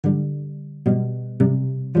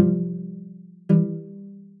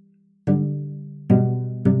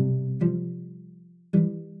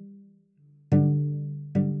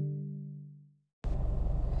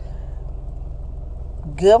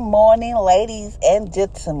Good morning, ladies and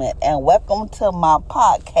gentlemen, and welcome to my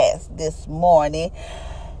podcast this morning.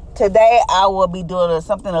 Today, I will be doing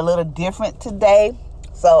something a little different today.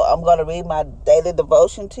 So, I'm going to read my daily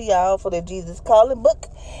devotion to y'all for the Jesus Calling book,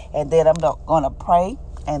 and then I'm going to pray,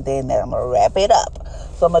 and then I'm going to wrap it up.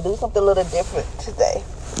 So, I'm going to do something a little different today.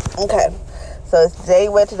 Okay, so today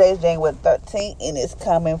is January 13th, and it's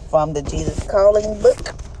coming from the Jesus Calling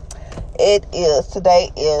book.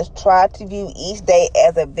 Today is try to view each day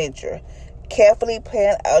as an adventure. Carefully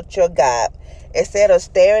plan out your guide. Instead of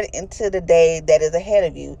staring into the day that is ahead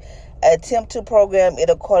of you, attempt to program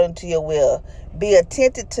it according to your will. Be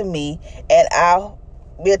attentive to me and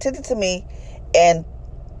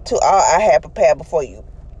to all I have prepared before you.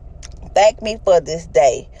 Thank me for this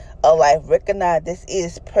day of life. Recognize this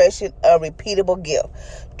is precious, a repeatable gift.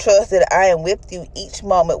 Trust that I am with you each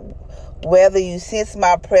moment, whether you sense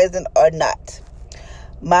my presence or not.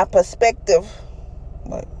 My perspective,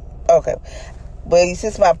 whether you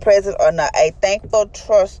sense my presence or not. A thankful,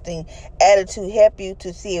 trusting attitude help you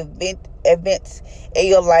to see events in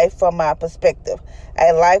your life from my perspective.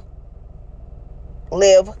 A life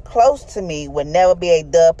live close to me will never be a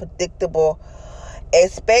dull, predictable.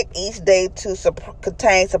 Expect each day to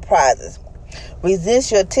contain surprises.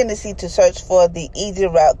 Resist your tendency to search for the easy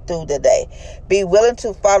route through the day. Be willing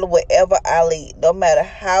to follow wherever I lead, no matter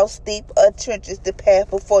how steep or treacherous the path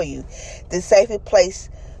before you. The safest place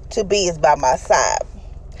to be is by my side.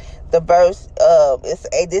 The verse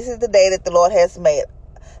this is the day that the Lord has made.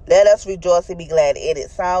 Let us rejoice and be glad in it.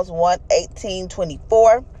 Psalms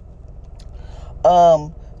 118:24.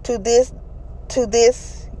 To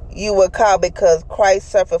this you were called because Christ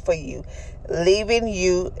suffered for you, leaving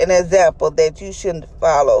you an example that you should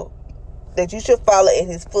follow in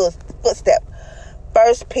his footsteps.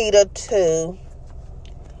 1 Peter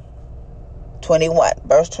 2:21,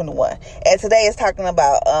 verse 21. And today is talking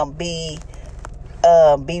about be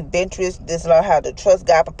venturous. Just learn how to trust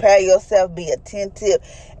God. Prepare yourself. Be attentive.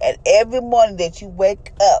 And every morning that you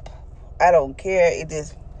wake up, I don't care. It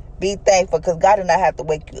just be thankful because God did not have to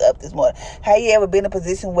wake you up this morning. Have you ever been in a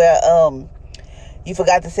position where you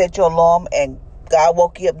forgot to set your alarm and God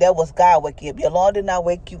woke you up? That was God waking you up. Your alarm did not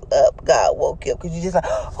wake you up. God woke you up because you just like,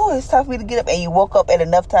 oh, it's time for me to get up. And you woke up at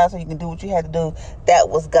enough time so you can do what you had to do. That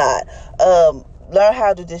was God. Learn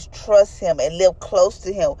how to just trust him and live close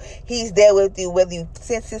to him. He's there with you whether you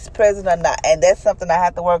sense his presence or not. And that's something I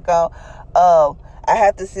have to work on. I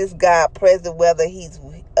have to sense God present whether he's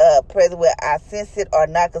present where I sense it or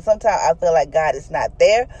not. Because sometimes I feel like God is not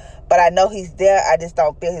there. But I know he's there. I just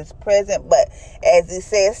don't feel his presence. But as it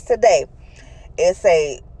says today,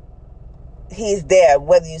 he's there.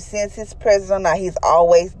 Whether you sense his presence or not, he's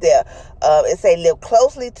always there. Live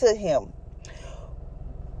closely to him.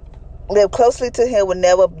 Live closely to him will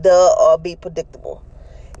never dull or be predictable.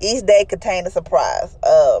 Each day contains a surprise.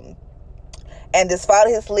 And just follow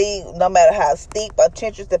his lead no matter how steep or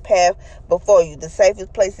treacherous the path before you. The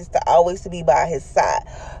safest place is to always be by his side.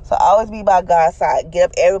 So always be by God's side. Get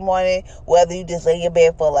up every morning, whether you just lay in your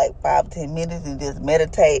bed for like 5 to 10 minutes and just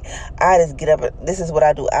meditate. I just get up. This is what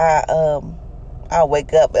I do. I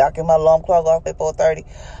wake up. I get my alarm clock off at 4:30.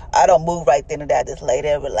 I don't move right then and there. I just lay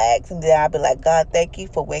there, relax. And then I'll be like, God, thank you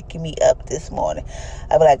for waking me up this morning.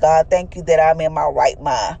 I'll be like, God, thank you that I'm in my right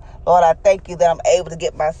mind. Lord, I thank you that I'm able to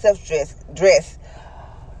get myself dressed,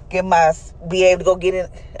 be able to go get in.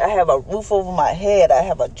 I have a roof over my head. I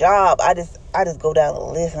have a job. I just go down the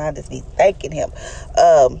list and I just be thanking him.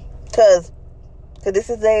 Because this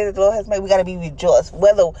is the day that the Lord has made. We got to be rejoiced.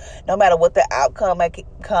 No matter what the outcome may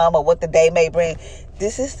come or what the day may bring,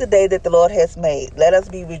 this is the day that the Lord has made. Let us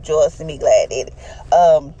be rejoiced and be glad in it.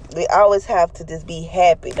 We always have to just be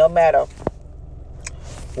happy no matter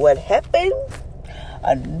what happened.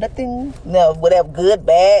 Nothing, whatever, good,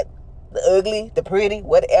 bad, the ugly, the pretty,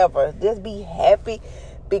 whatever. Just be happy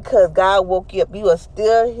because God woke you up. You are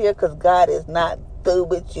still here because God is not through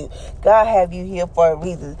with you. God have you here for a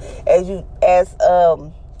reason. As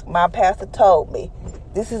my pastor told me,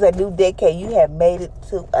 this is a new decade. You have made it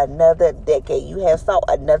to another decade. You have saw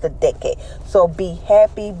another decade. So be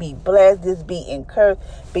happy, be blessed, just be encouraged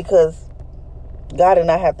because God did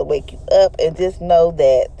not have to wake you up. And just know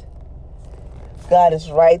that God is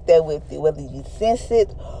right there with you, whether you sense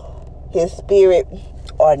it, his spirit,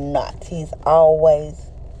 or not. He's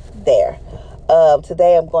always there.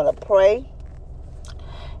 Today I'm going to pray,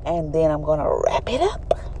 and then I'm going to wrap it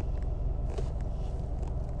up.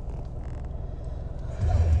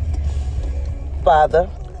 Father,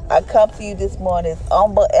 I come to you this morning as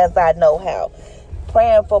humble as I know how,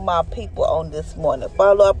 praying for my people on this morning.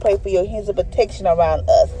 Father, I pray for your hands of protection around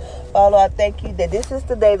us. Father, I thank you that this is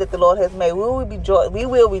the day that the Lord has made. We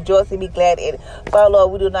will rejoice and be glad in it. Father,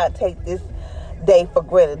 Lord, we do not take this day for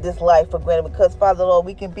granted, this life for granted, because Father, Lord,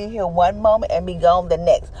 we can be here one moment and be gone the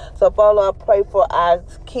next. So Father, Lord, I pray for our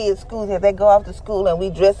kids' schools as they go off to school, and we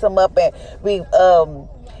dress them up and we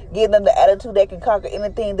give them the attitude they can conquer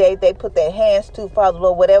anything they put their hands to. Father,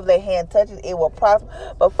 Lord, whatever their hand touches, it will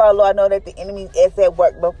prosper. But Father, Lord, I know that the enemy is at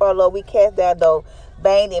work. But Father, Lord, we cast down those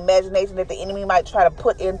vain imagination that the enemy might try to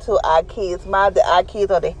put into our kids' mind, that our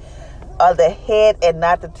kids are the head and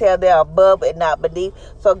not the tail. They're above and not beneath.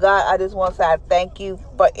 So God, I just want to say I thank you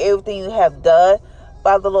for everything you have done.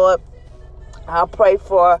 Father, Lord, I pray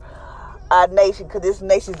for our nation, because this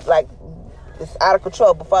nation is it's out of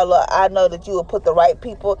control. But Father, Lord, I know that you will put the right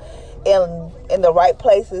people in the right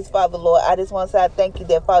places. Father, Lord, I just want to say I thank you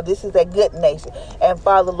that, Father, this is a good nation. And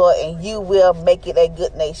Father, Lord, and you will make it a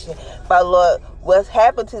good nation. Father, Lord, what's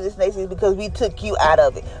happened to this nation is because we took you out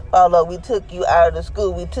of it. Father, Lord, we took you out of the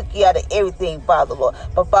school. We took you out of everything, Father, Lord.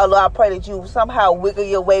 But Father, Lord, I pray that you somehow wiggle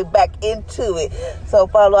your way back into it. So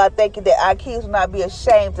Father, Lord, I thank you that our kids will not be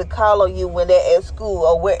ashamed to call on you when they're at school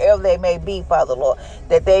or wherever they may be, Father, Lord.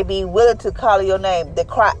 That they be willing to call your name, to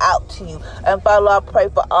cry out to you. And Father, Lord, I pray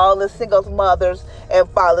for all the single mothers and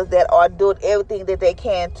fathers that are doing everything that they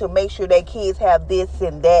can to make sure their kids have this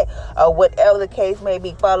and that, or whatever the case may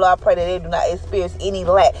be. Father, Lord, I pray that they do not experience any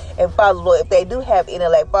lack. And Father, Lord, if they do have any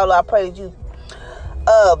lack, Father, Lord, I pray that you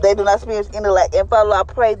they do not experience any lack. And Father, Lord,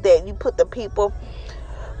 I pray that you put the people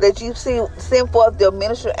that you send forth their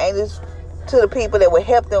ministry angels to the people that will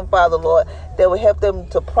help them, Father, Lord, that will help them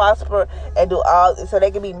to prosper and do all, so they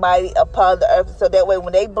can be mighty upon the earth. So that way,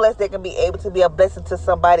 when they bless, they can be able to be a blessing to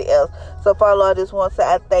somebody else. So, Father, Lord, I just want to say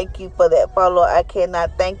I thank you for that. Father, Lord, I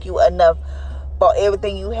cannot thank you enough for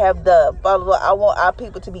everything you have done. Father, Lord, I want our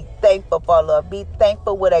people to be thankful, Father, Lord. Be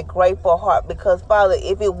thankful with a grateful heart, because, Father,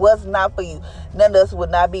 if it was not for you, none of us would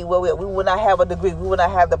not be where we are. We would not have a degree. We would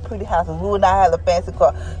not have the pretty houses. We would not have the fancy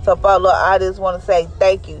car. So, Father, Lord, I just want to say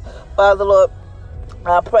thank you. Father, Lord,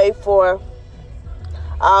 I pray for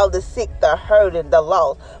all the sick, the hurting, the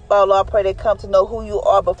lost. Father, Lord, I pray they come to know who you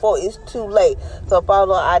are before it's too late. So,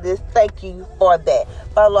 Father, Lord, I just thank you for that.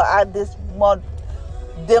 Father, Lord, I just want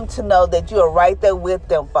them to know that you are right there with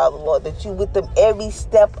them, Father, Lord, that you with them every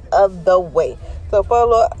step of the way. So,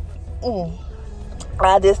 Father, Lord,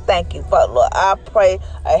 I just thank you, Father, Lord. I pray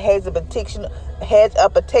a hedge of protection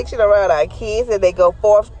around our kids as they go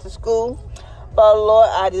forth to school. Father, Lord,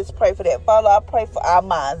 I just pray for that. Father, I pray for our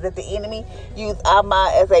minds, that the enemy use our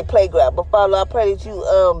mind as a playground. But Father, Lord, I pray that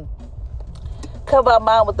you cover our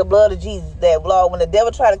mind with the blood of Jesus. That, Lord, when the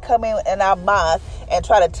devil try to come in our minds and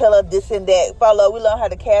try to tell us this and that, Father, Lord, we learn how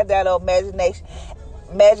to cast down our imagination,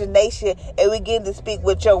 and we begin to speak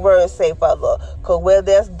what your words say, Father, Lord. Because where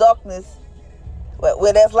there's darkness,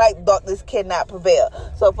 where there's light, darkness cannot prevail.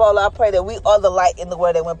 So, Father, I pray that we are the light in the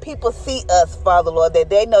world. That when people see us, Father, Lord, that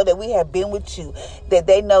they know that we have been with you. That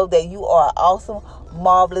they know that you are an awesome,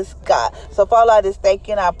 marvelous God. So, Father, I just thank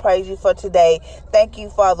you and I praise you for today. Thank you,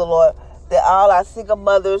 Father, Lord, that all our single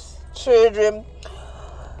mothers, children,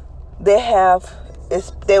 they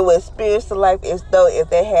will experience the life as though if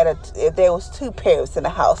there was two parents in the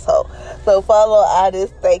household. So, Father, I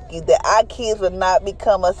just thank you that our kids will not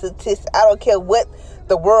become a statistic. I don't care what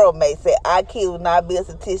the world may say. Our kids will not be a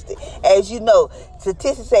statistic. As you know,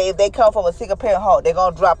 statistics say if they come from a single parent home, they're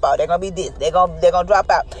gonna drop out. They're gonna be this. They're gonna drop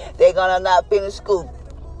out. They're gonna not finish school.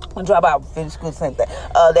 Drop out, finish school, same thing.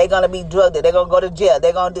 They're going to be drugged. They're going to go to jail.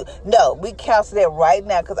 They're going to do... No, we counsel that right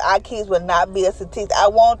now, because our kids will not be a statistic. I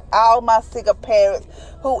want all my single parents,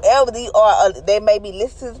 whoever they are, they may be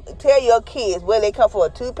listening, tell your kids whether they come from a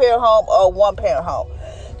two-parent home or a one-parent home.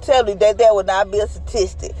 Tell me that there will not be a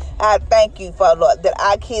statistic. I thank you, Father, Lord, that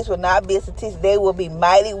our kids will not be a statistic. They will be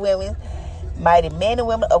mighty women, mighty men and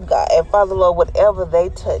women of God. And, Father, Lord, whatever they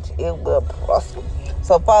touch, it will prosper.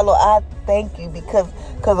 So, Father, I thank you because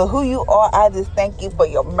of who you are. I just thank you for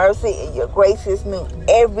your mercy and your grace is new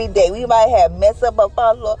every day. We might have messed up, but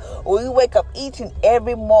Father, Lord, when we wake up each and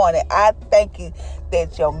every morning, I thank you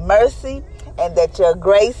that your mercy and that your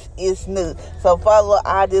grace is new. So, Father, Lord,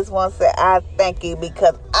 I just want to say I thank you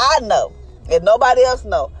because I know, and nobody else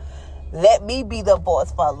knows, let me be the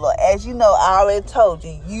voice, Father, Lord. As you know, I already told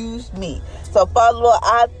you, use me. So, Father, Lord,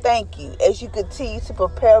 I thank you as you continue to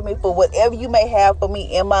prepare me for whatever you may have for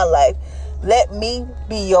me in my life. Let me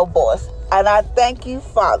be your voice. And I thank you,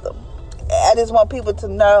 Father. I just want people to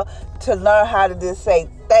learn how to just say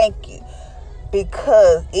thank you,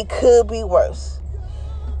 because it could be worse.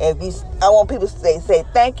 I want people to say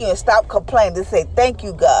thank you and stop complaining. Just say thank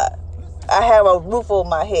you, God. I have a roof over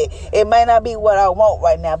my head. It may not be what I want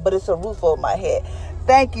right now, but it's a roof over my head.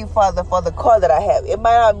 Thank you, Father, for the car that I have. It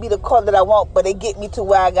might not be the car that I want, but it get me to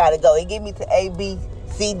where I got to go. It get me to A, B,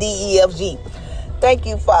 C, D, E, F, G. Thank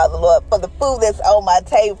you, Father, Lord, for the food that's on my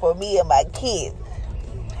table for me and my kids.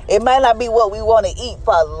 It might not be what we want to eat,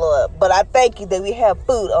 Father, Lord, but I thank you that we have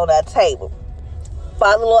food on our table.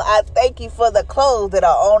 Father, Lord, I thank you for the clothes that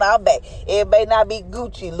are on our back. It may not be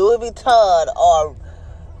Gucci, Louis Vuitton, or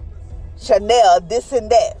Chanel, this and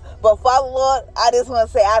that. But Father, Lord, I just want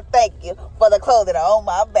to say I thank you for the clothes that are on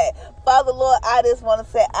my back. Father, Lord, I just want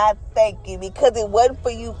to say I thank you, because it wasn't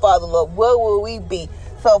for you, Father, Lord, where would we be?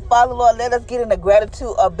 So, Father, Lord, let us get in the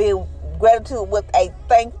gratitude of being gratitude with a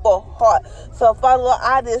thankful heart. So, Father, Lord,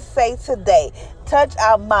 I just say today, touch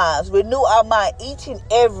our minds, renew our mind each and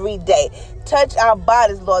every day. Touch our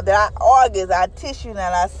bodies, Lord, that our organs, our tissue, and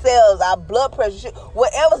our cells, our blood pressure,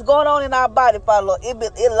 whatever's going on in our body, Father, Lord, it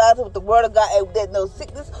lines up with the word of God, and there's no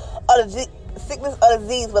sickness or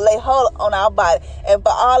disease will lay hold on our body. And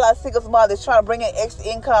for all our single mothers trying to bring in extra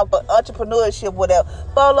income for entrepreneurship, whatever,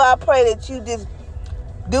 Father, Lord, I pray that you just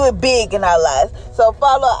do it big in our lives. So,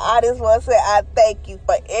 Father, I just want to say I thank you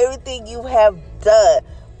for everything you have done,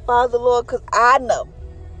 Father, Lord, because I know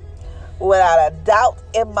without a doubt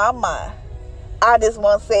in my mind, I just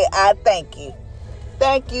want to say I thank you.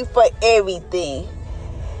 Thank you for everything.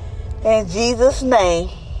 In Jesus' name,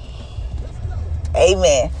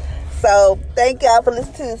 amen. So, thank y'all for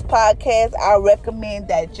listening to this podcast. I recommend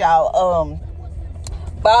that y'all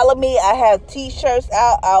follow me. I have t-shirts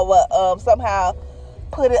out. I will somehow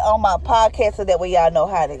put it on my podcast so that way y'all know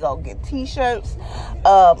how to go get t-shirts.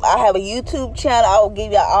 I have a YouTube channel. I will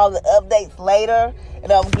give y'all all the updates later,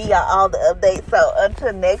 and I'm going to give y'all all the updates. So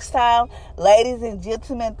until next time, ladies and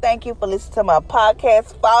gentlemen, thank you for listening to my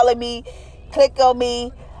podcast. Follow me, click on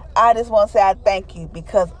me. I just want to say I thank you,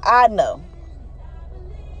 because I know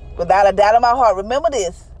without a doubt in my heart, remember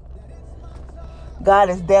this, God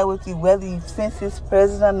is there with you whether you sense his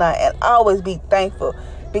presence or not. And always be thankful,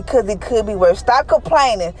 because it could be worse. Stop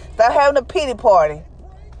complaining. Stop having a pity party.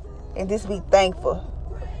 And just be thankful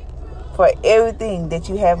for everything that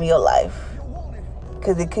you have in your life,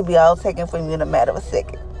 because it could be all taken from you in a matter of a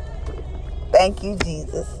second. Thank you,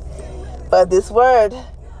 Jesus, for this word.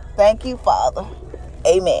 Thank you, Father.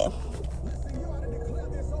 Amen.